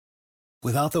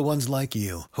Without the ones like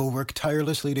you, who work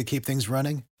tirelessly to keep things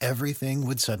running, everything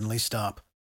would suddenly stop.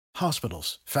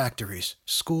 Hospitals, factories,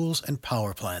 schools, and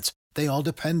power plants, they all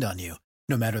depend on you.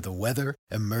 No matter the weather,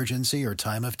 emergency, or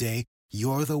time of day,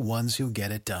 you're the ones who get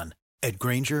it done. At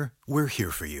Grainger, we're here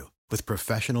for you with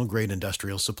professional-grade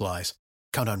industrial supplies.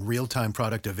 Count on real-time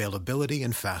product availability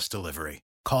and fast delivery.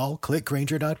 Call, click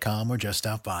Grainger.com, or just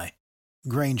stop by.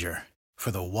 Grainger, for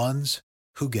the ones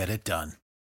who get it done.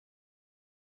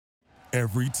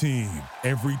 Every team,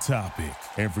 every topic,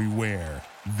 everywhere.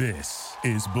 This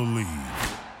is Believe.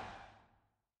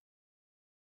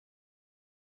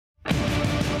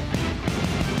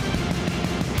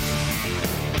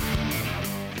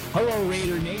 Hello,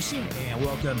 Raider Nation, and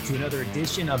welcome to another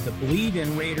edition of the Believe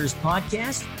in Raiders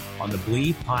podcast on the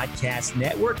Believe Podcast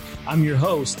Network. I'm your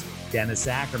host, Dennis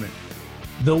Ackerman.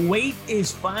 The wait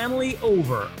is finally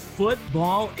over.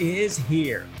 Football is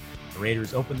here. The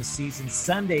Raiders open the season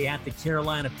Sunday at the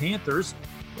Carolina Panthers.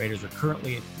 Raiders are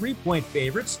currently at 3-point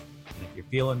favorites. And if you're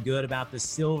feeling good about the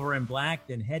silver and black,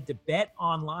 then head to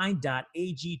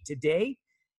betonline.ag today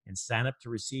and sign up to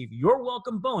receive your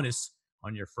welcome bonus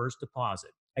on your first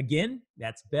deposit. Again,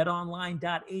 that's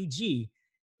betonline.ag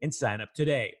and sign up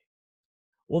today.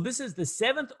 Well, this is the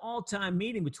 7th all-time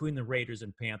meeting between the Raiders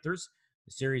and Panthers.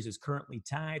 The series is currently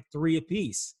tied 3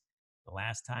 apiece. The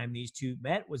last time these two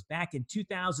met was back in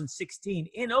 2016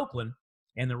 in Oakland,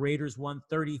 and the Raiders won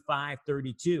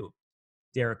 35-32.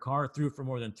 Derek Carr threw for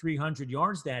more than 300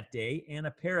 yards that day and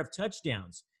a pair of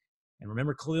touchdowns. And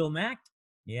remember Khalil Mack?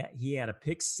 Yeah, he had a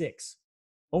pick 6.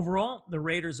 Overall, the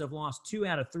Raiders have lost 2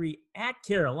 out of 3 at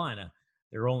Carolina,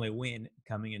 their only win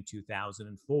coming in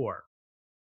 2004.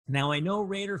 Now, I know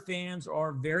Raider fans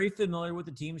are very familiar with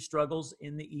the team's struggles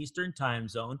in the Eastern time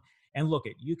zone. And look,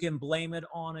 you can blame it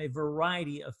on a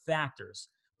variety of factors.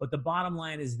 But the bottom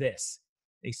line is this.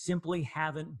 They simply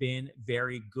haven't been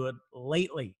very good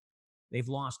lately. They've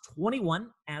lost 21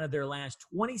 out of their last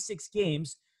 26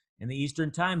 games in the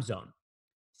Eastern time zone.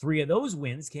 3 of those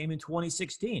wins came in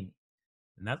 2016.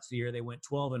 And that's the year they went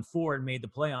 12-4 and made the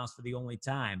playoffs for the only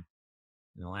time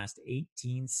in the last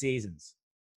 18 seasons.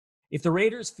 If the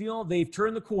Raiders feel they've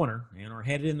turned the corner and are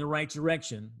headed in the right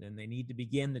direction, then they need to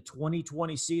begin the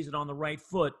 2020 season on the right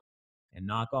foot and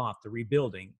knock off the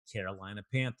rebuilding Carolina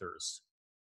Panthers.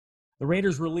 The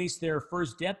Raiders released their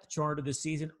first depth chart of the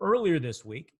season earlier this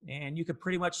week, and you could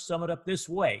pretty much sum it up this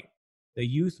way. The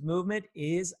youth movement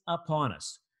is upon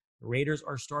us. The Raiders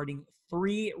are starting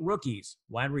 3 rookies,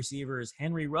 wide receivers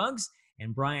Henry Ruggs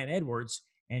and Bryan Edwards,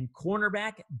 and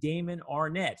cornerback Damon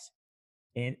Arnett.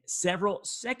 And several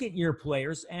second-year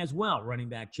players as well. Running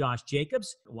back Josh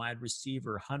Jacobs, wide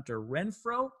receiver Hunter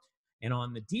Renfrow. And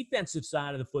on the defensive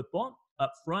side of the football,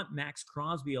 up front, Max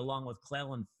Crosby along with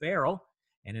Clelin Ferrell.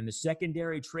 And in the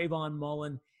secondary, Trayvon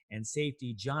Mullen and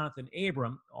safety Jonathan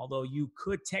Abram, although you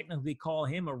could technically call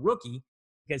him a rookie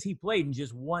because he played in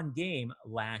just 1 game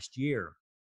last year.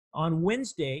 On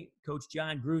Wednesday, Coach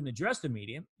John Gruden addressed the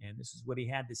media, and this is what he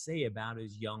had to say about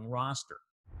his young roster.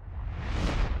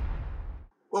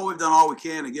 Well, we've done all we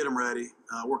can to get them ready.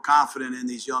 We're confident in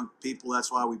these young people. That's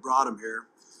why we brought them here.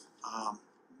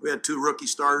 We had 2 rookie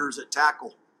starters at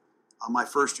tackle my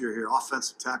first year here,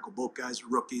 offensive tackle. Both guys are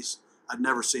rookies. I'd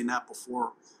never seen that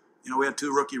before. You know, we had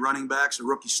 2 rookie running backs, a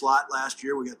rookie slot last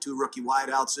year. We got 2 rookie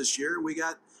wideouts this year. We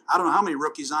got, I don't know how many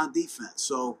rookies on defense.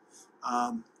 So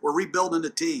we're rebuilding the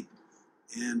team.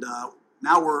 And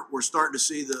now we're starting to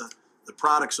see the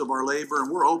products of our labor.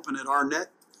 And we're hoping that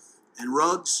Arnett and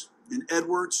Ruggs and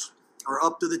Edwards are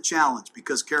up to the challenge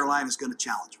because Carolina's going to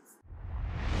challenge them.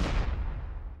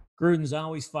 Gruden's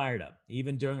always fired up,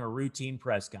 even during a routine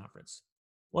press conference.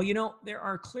 Well, you know, there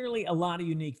are clearly a lot of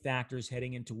unique factors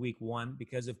heading into week 1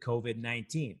 because of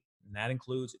COVID-19, and that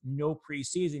includes no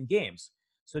preseason games.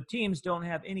 So teams don't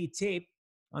have any tape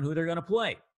on who they're going to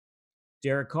play.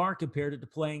 Derek Carr compared it to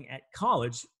playing at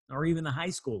college or even the high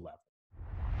school level.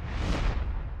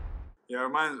 Yeah, it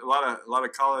reminds a lot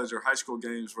of college or high school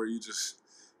games where you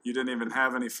didn't even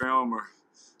have any film or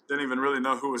didn't even really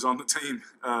know who was on the team,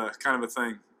 kind of a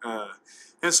thing.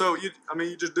 And so you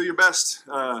just do your best.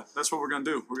 That's what we're gonna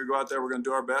do. We're gonna go out there. We're gonna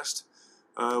do our best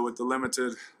with the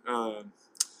limited,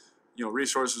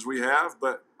 resources we have.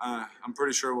 But I'm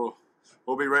pretty sure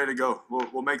we'll be ready to go.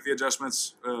 We'll make the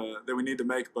adjustments that we need to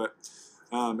make. But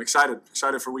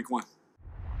excited for week 1.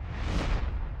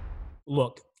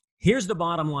 Look. Here's the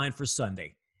bottom line for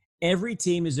Sunday. Every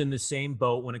team is in the same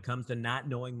boat when it comes to not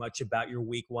knowing much about your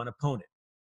week 1 opponent.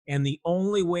 And the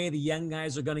only way the young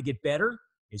guys are going to get better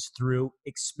is through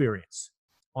experience.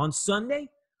 On Sunday,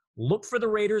 look for the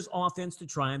Raiders offense to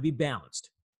try and be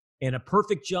balanced. In a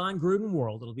perfect John Gruden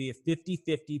world, it'll be a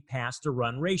 50-50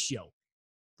 pass-to-run ratio.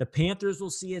 The Panthers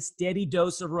will see a steady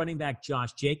dose of running back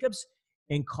Josh Jacobs,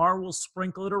 and Carr will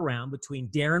sprinkle it around between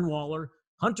Darren Waller,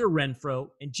 Hunter Renfrow,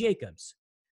 and Jacobs.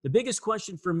 The biggest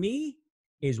question for me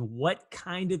is what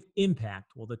kind of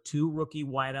impact will the two rookie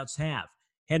wideouts have,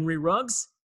 Henry Ruggs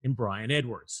and Bryan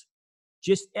Edwards?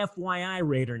 Just FYI,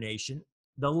 Raider Nation,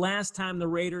 the last time the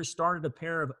Raiders started a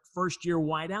pair of first-year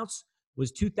wideouts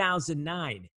was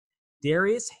 2009.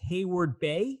 Darius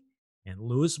Hayward-Bay and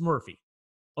Louis Murphy.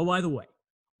 Oh, by the way,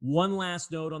 one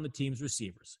last note on the team's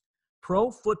receivers. Pro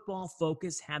Football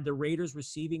Focus had the Raiders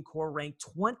receiving corps ranked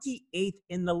 28th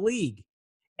in the league,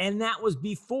 and that was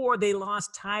before they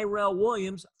lost Tyrell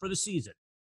Williams for the season.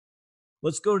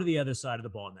 Let's go to the other side of the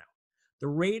ball now. The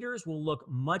Raiders will look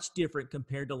much different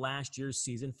compared to last year's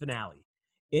season finale.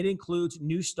 It includes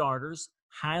new starters,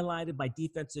 highlighted by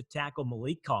defensive tackle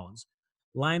Malik Collins,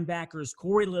 linebackers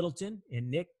Corey Littleton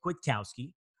and Nick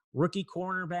Kwiatkowski, rookie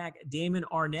cornerback Damon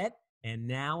Arnett, and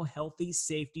now healthy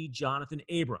safety Jonathan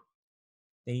Abram.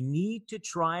 They need to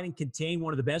try and contain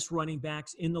one of the best running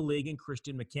backs in the league in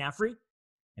Christian McCaffrey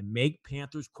and make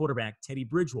Panthers quarterback Teddy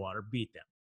Bridgewater beat them.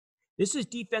 This is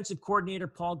defensive coordinator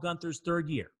Paul Guenther's third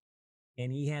year,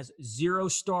 and he has 0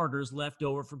 starters left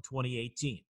over from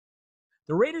 2018.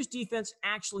 The Raiders' defense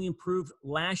actually improved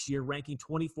last year, ranking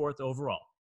 24th overall.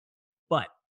 But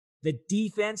the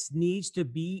defense needs to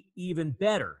be even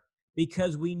better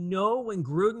because we know when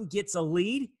Gruden gets a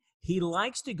lead, he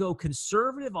likes to go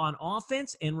conservative on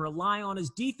offense and rely on his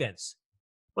defense.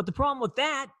 But the problem with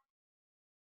that,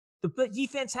 the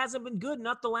defense hasn't been good,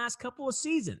 not the last couple of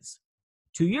seasons.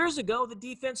 2 years ago, the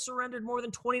defense surrendered more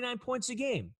than 29 points a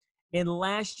game. And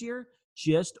last year,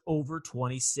 just over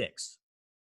 26.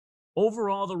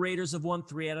 Overall, the Raiders have won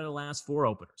 3 out of the last 4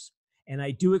 openers. And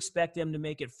I do expect them to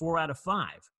make it 4 out of 5.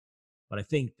 But I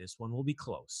think this one will be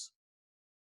close.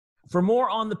 For more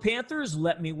on the Panthers,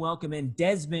 let me welcome in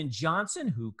Desmond Johnson,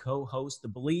 who co-hosts the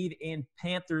Believe in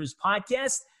Panthers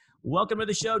podcast. Welcome to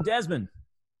the show, Desmond.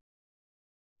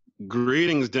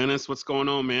 Greetings, Dennis. What's going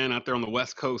on, man? Out there on the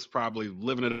West Coast, probably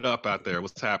living it up out there.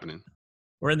 What's happening?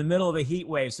 We're in the middle of a heat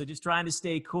wave, so just trying to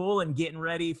stay cool and getting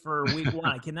ready for week 1.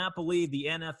 I cannot believe the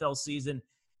NFL season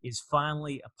is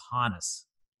finally upon us.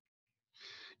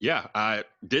 Yeah, I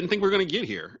didn't think we were going to get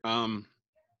here,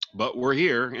 but we're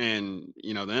here. And,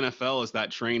 you know, the NFL is that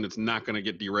train that's not going to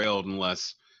get derailed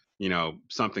unless, you know,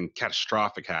 something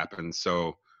catastrophic happens.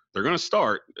 So they're going to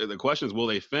start. The question is, will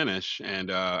they finish? And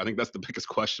I think that's the biggest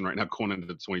question right now going into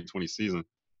the 2020 season.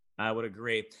 I would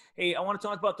agree. Hey, I want to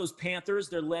talk about those Panthers.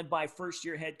 They're led by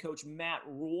first-year head coach Matt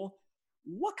Rule.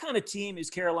 What kind of team is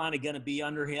Carolina going to be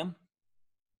under him?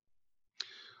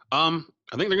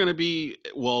 I think they're going to be,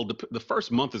 well, the first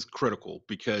month is critical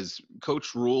because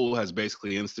Coach Rule has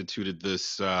basically instituted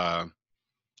this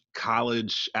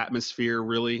college atmosphere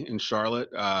really in Charlotte.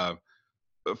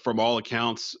 From all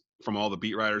accounts, from all the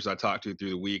beat writers I talked to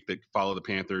through the week that follow the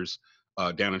Panthers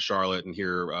down in Charlotte and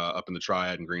here up in the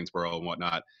Triad and Greensboro and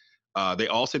whatnot, they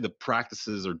all say the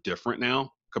practices are different now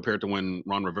compared to when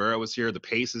Ron Rivera was here. The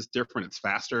pace is different. It's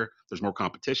faster. There's more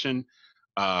competition.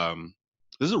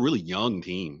 This is a really young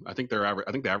team. I think the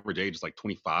average age is like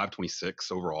 25,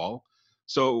 26 overall.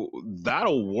 So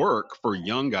that'll work for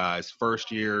young guys,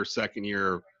 first year, second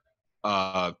year,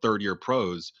 third year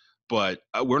pros. But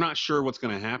we're not sure what's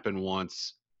going to happen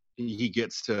once he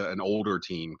gets to an older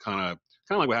team, kind of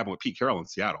like what happened with Pete Carroll in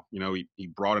Seattle. You know, he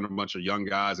brought in a bunch of young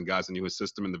guys and guys that knew his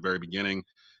system in the very beginning,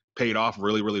 paid off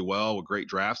really, really well with great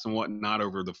drafts and whatnot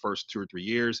over the first 2 or 3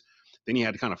 years. Then he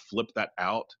had to kind of flip that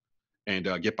out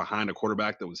and get behind a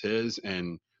quarterback that was his.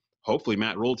 And hopefully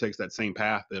Matt Rule takes that same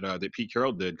path that Pete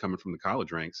Carroll did coming from the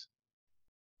college ranks.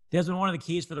 Desmond, one of the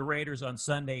keys for the Raiders on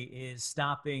Sunday is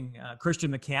stopping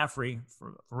Christian McCaffrey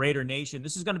for Raider Nation.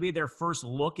 This is going to be their first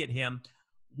look at him.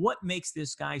 What makes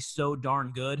this guy so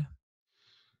darn good?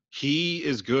 He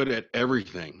is good at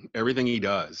everything he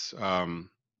does.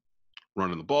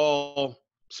 Running the ball,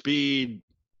 speed.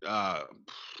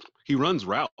 He runs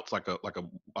routes like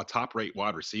a top-rate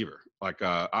wide receiver.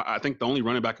 I think the only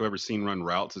running back I've ever seen run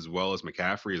routes as well as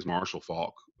McCaffrey is Marshall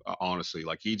Faulk. Honestly,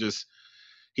 he just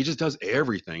does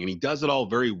everything, and he does it all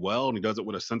very well, and he does it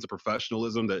with a sense of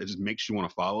professionalism that it just makes you want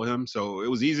to follow him. So it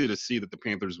was easy to see that the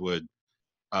Panthers would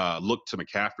look to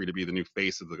McCaffrey to be the new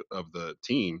face of the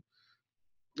team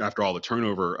after all the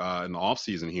turnover in the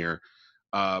offseason here.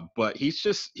 But he's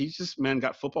just man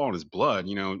got football in his blood.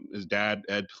 You know, his dad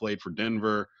Ed played for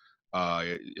Denver.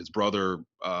 His brother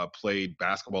played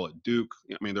basketball at Duke.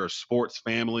 I mean, they're a sports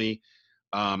family.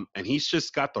 And he's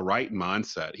just got the right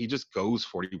mindset. He just goes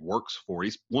for it. He works for it.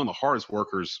 He's one of the hardest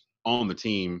workers on the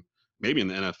team. maybe in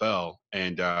the NFL.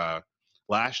 And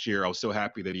last year, I was so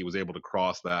happy that he was able to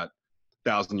cross that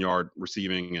 1,000-yard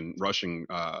receiving and rushing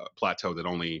plateau that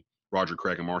only Roger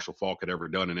Craig and Marshall Faulk had ever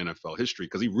done in NFL history,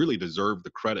 because he really deserved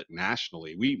the credit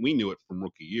nationally. We knew it from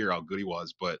rookie year how good he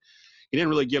was, but he didn't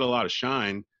really get a lot of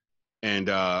shine. And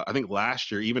I think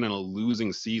last year, even in a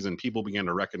losing season, people began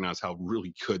to recognize how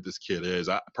really good this kid is.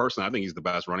 Personally, I think he's the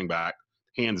best running back,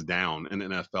 hands down, in the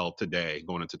NFL today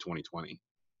going into 2020.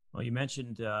 Well, you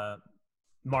mentioned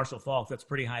Marshall Faulk. That's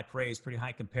pretty high praise, pretty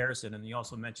high comparison. And you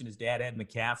also mentioned his dad, Ed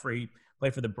McCaffrey,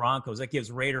 played for the Broncos. That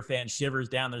gives Raider fans shivers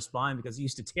down their spine because he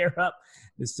used to tear up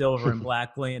the silver and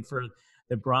black playing for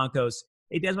the Broncos.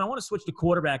 Hey, Desmond, I want to switch to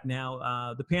quarterback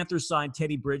now. The Panthers signed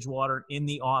Teddy Bridgewater in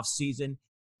the offseason.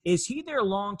 Is he their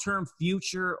long-term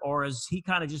future, or is he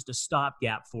kind of just a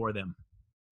stopgap for them?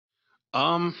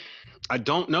 I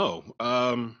don't know.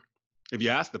 If you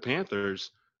ask the Panthers,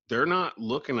 they're not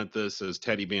looking at this as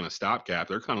Teddy being a stopgap.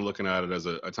 They're kind of looking at it as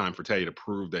a time for Teddy to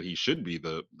prove that he should be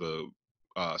the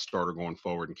starter going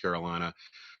forward in Carolina.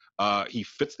 He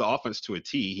fits the offense to a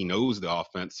T. He knows the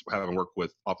offense, having worked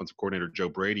with offensive coordinator Joe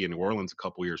Brady in New Orleans a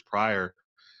couple years prior.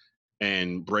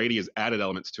 And Brady has added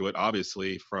elements to it,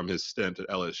 obviously, from his stint at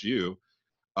LSU.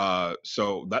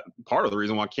 So that part of the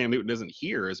reason why Cam Newton isn't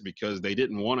here is because they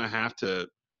didn't want to have to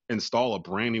install a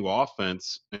brand new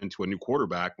offense into a new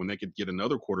quarterback when they could get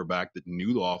another quarterback that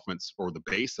knew the offense or the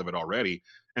base of it already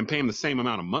and pay him the same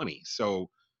amount of money. So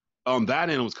on that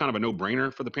end, it was kind of a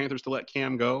no-brainer for the Panthers to let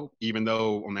Cam go, even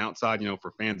though on the outside,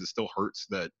 for fans, it still hurts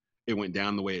that it went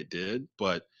down the way it did.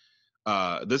 But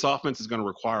this offense is going to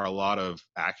require a lot of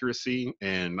accuracy,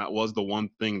 and that was the one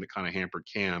thing that kind of hampered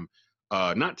Cam.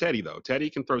 Not Teddy, though. Teddy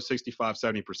can throw 65,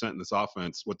 70% in this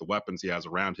offense with the weapons he has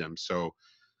around him. So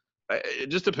it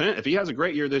just depends. If he has a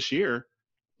great year this year,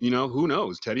 who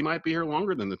knows? Teddy might be here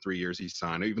longer than the 3 years he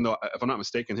signed, even though, if I'm not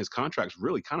mistaken, his contract's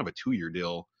really kind of a 2-year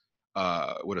deal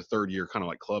with a third year kind of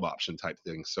like club option type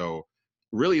thing. So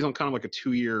really he's on kind of like a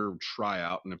 2-year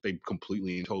tryout. And if they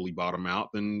completely and totally bottom out,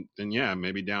 then yeah,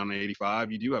 maybe down to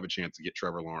 85, you do have a chance to get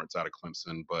Trevor Lawrence out of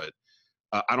Clemson. But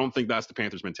I don't think that's the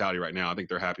Panthers mentality right now. I think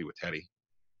they're happy with Teddy.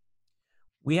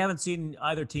 We haven't seen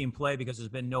either team play because there's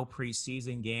been no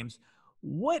preseason games.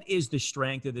 What is the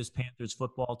strength of this Panthers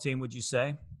football team, would you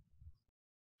say?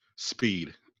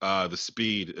 Speed. The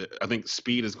speed. I think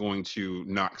speed is going to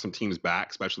knock some teams back,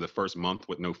 especially the first month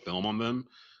with no film on them.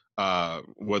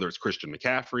 Whether it's Christian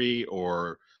McCaffrey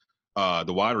or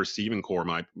the wide receiving core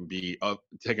might be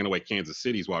taking away Kansas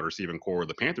City's wide receiving core.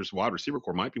 The Panthers wide receiver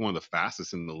core might be one of the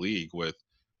fastest in the league with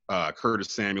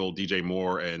Curtis Samuel, DJ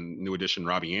Moore, and new addition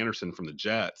Robbie Anderson from the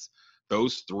Jets.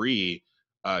 Those three,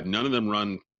 none of them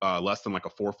run less than like a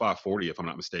 4.5 40, if I'm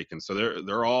not mistaken. So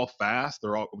they're all fast.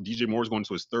 DJ Moore's going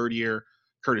to his third year.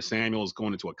 Curtis Samuel is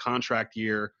going into a contract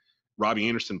year. Robbie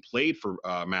Anderson played for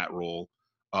Matt Rule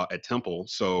at Temple.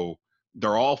 So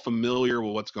they're all familiar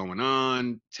with what's going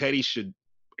on. Teddy should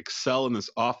excel in this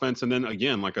offense. And then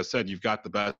again, like I said, you've got the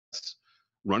best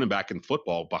running back in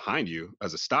football behind you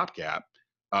as a stopgap.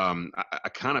 I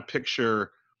kind of picture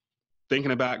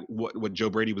thinking about what Joe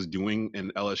Brady was doing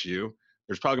in LSU.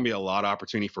 There's probably gonna be a lot of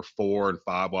opportunity for 4 and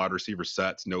 5 wide receiver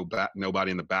sets, nobody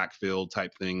in the backfield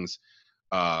type things.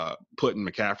 Putting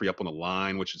McCaffrey up on the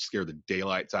line, which would scare the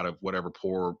daylights out of whatever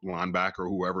poor linebacker or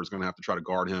whoever is going to have to try to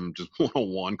guard him just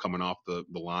one-on-one coming off the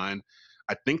line.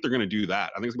 I think they're going to do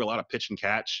that. I think there's going to be a lot of pitch and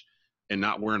catch and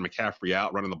not wearing McCaffrey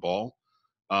out running the ball.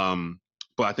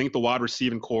 But I think the wide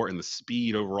receiving core and the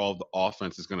speed overall of the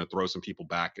offense is going to throw some people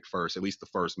back at least the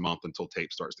first month until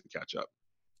tape starts to catch up.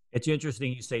 It's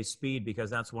interesting you say speed because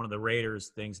that's one of the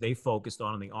Raiders' things they focused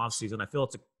on in the offseason. I feel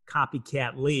it's a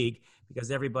copycat league because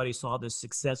everybody saw the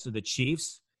success of the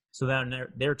Chiefs, so then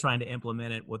they're trying to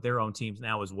implement it with their own teams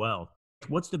now as well.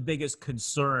 What's the biggest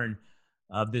concern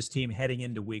of this team heading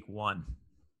into week 1?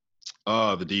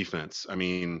 The defense. I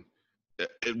mean,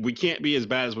 we can't be as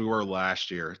bad as we were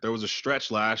last year. There was a stretch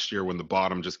last year when the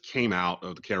bottom just came out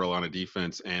of the Carolina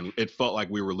defense, and it felt like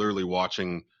we were literally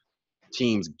watching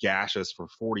teams gash us for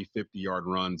 40, 50-yard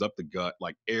runs up the gut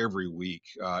like every week.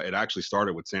 It actually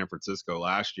started with San Francisco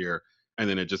last year, and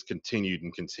then it just continued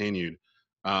and continued.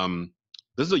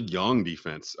 This is a young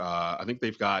defense. I think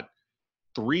they've got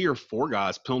 3 or 4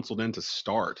 guys penciled in to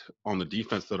start on the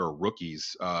defense that are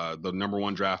rookies. The number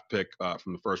 1 draft pick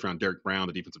from the first round, Derek Brown,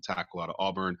 the defensive tackle out of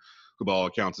Auburn, who by all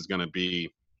accounts is going to be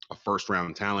a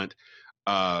first-round talent.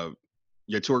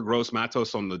 Yetur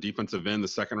Gross-Matos on the defensive end, the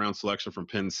second-round selection from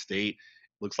Penn State.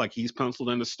 Looks like he's penciled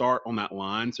in to start on that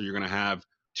line. So you're going to have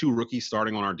 2 rookies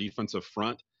starting on our defensive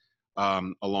front,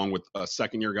 along with a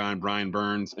second-year guy in Brian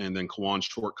Burns and then Kawan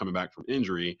Short coming back from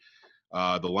injury.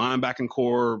 The linebacking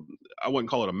core, I wouldn't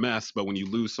call it a mess, but when you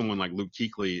lose someone like Luke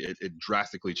Kuechly, it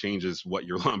drastically changes what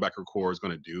your linebacker core is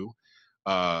going to do.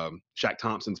 Shaq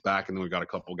Thompson's back, and then we've got a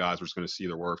couple guys we're just going to see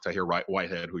their work. Tahir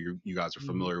Whitehead, who you guys are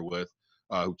familiar with,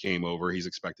 who came over. He's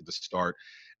expected to start.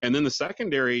 And then the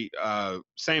secondary,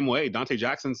 same way. Dante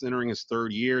Jackson's entering his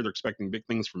third year. They're expecting big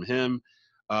things from him.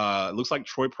 It looks like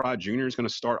Troy Pride Jr. is going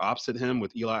to start opposite him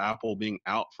with Eli Apple being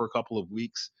out for a couple of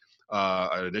weeks.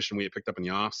 An addition we had picked up in the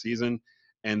offseason.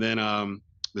 And then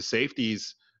the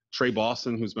safeties, Trey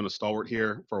Boston, who's been a stalwart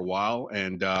here for a while.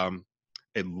 And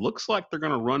it looks like they're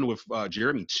going to run with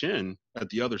Jeremy Chin at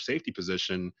the other safety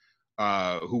position,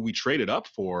 who we traded up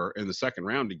for in the second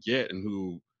round to get, and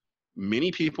who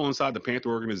many people inside the Panther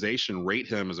organization rate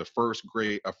him as a first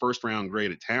round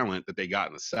graded talent that they got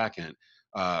in the second.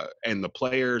 And the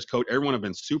players, coach, everyone have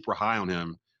been super high on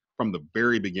him from the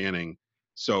very beginning.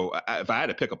 So if I had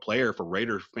to pick a player for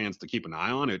Raider fans to keep an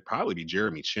eye on, it'd probably be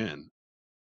Jeremy Chin.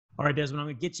 All right, Desmond, I'm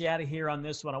going to get you out of here on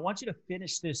this one. I want you to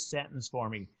finish this sentence for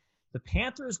me. The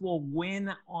Panthers will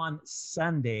win on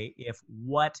Sunday if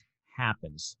what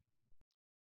happens?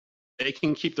 They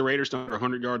can keep the Raiders to under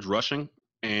 100 yards rushing,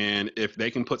 and if they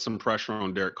can put some pressure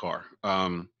on Derek Carr.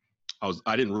 I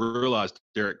didn't realize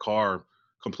Derek Carr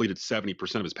completed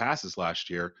 70% of his passes last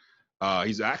year.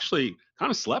 He's actually kind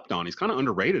of slept on. He's kind of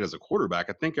underrated as a quarterback.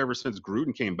 I think ever since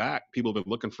Gruden came back, people have been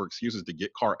looking for excuses to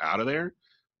get Carr out of there.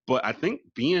 But I think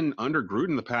being under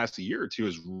Gruden the past year or two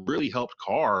has really helped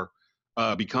Carr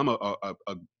become a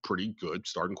pretty good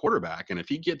starting quarterback. And if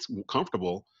he gets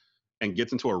comfortable and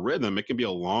gets into a rhythm, it can be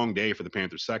a long day for the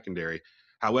Panthers secondary.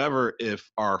 However,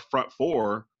 if our front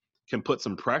four can put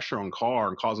some pressure on Carr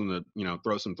and cause him to,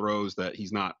 throw some throws that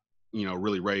he's not,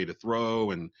 really ready to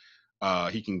throw, and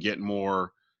he can get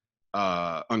more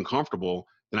uncomfortable,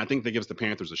 then I think that gives the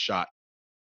Panthers a shot.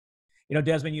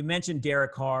 Desmond, you mentioned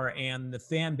Derek Carr, and the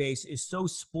fan base is so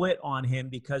split on him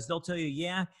because they'll tell you,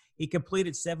 yeah, he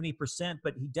completed 70%,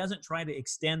 but he doesn't try to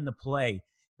extend the play.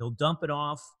 He'll dump it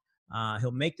off.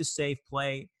 He'll make the safe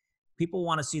play. People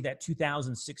want to see that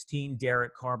 2016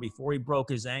 Derek Carr before he broke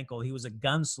his ankle. He was a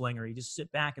gunslinger. He just sit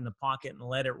back in the pocket and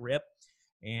let it rip.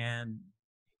 And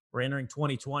we're entering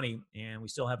 2020, and we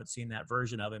still haven't seen that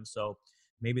version of him. So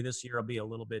maybe this year will be a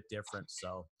little bit different.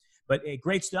 But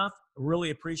great stuff.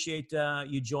 Really appreciate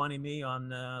you joining me on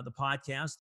the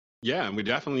podcast. Yeah, and we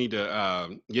definitely need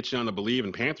to get you on the Believe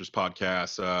in Panthers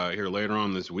podcast here later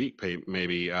on this week.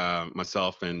 Maybe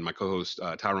myself and my co-host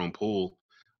Tyrone Poole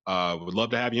would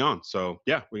love to have you on. So,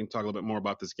 yeah, we can talk a little bit more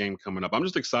about this game coming up. I'm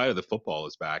just excited that football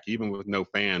is back. Even with no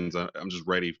fans, I'm just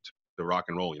ready to rock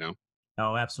and roll,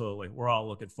 Oh, absolutely. We're all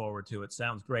looking forward to it.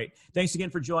 Sounds great. Thanks again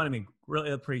for joining me.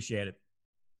 Really appreciate it.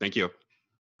 Thank you.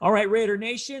 All right, Raider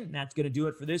Nation, that's going to do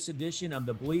it for this edition of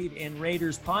the Believe in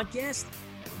Raiders podcast,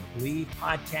 the Believe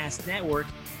Podcast Network.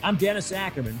 I'm Dennis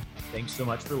Ackerman. Thanks so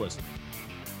much for listening.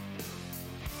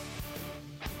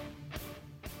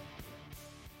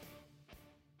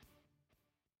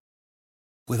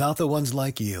 Without the ones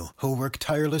like you, who work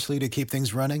tirelessly to keep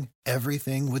things running,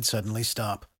 everything would suddenly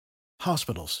stop.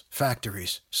 Hospitals,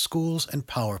 factories, schools, and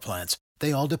power plants,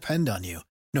 they all depend on you.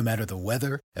 No matter the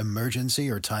weather, emergency,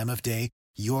 or time of day,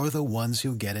 you're the ones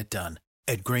who get it done.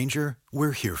 At Grainger,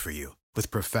 we're here for you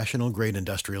with professional-grade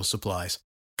industrial supplies.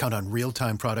 Count on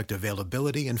real-time product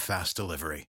availability and fast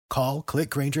delivery. Call, click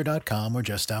Grainger.com, or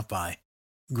just stop by.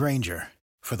 Grainger,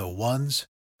 for the ones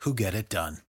who get it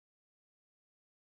done.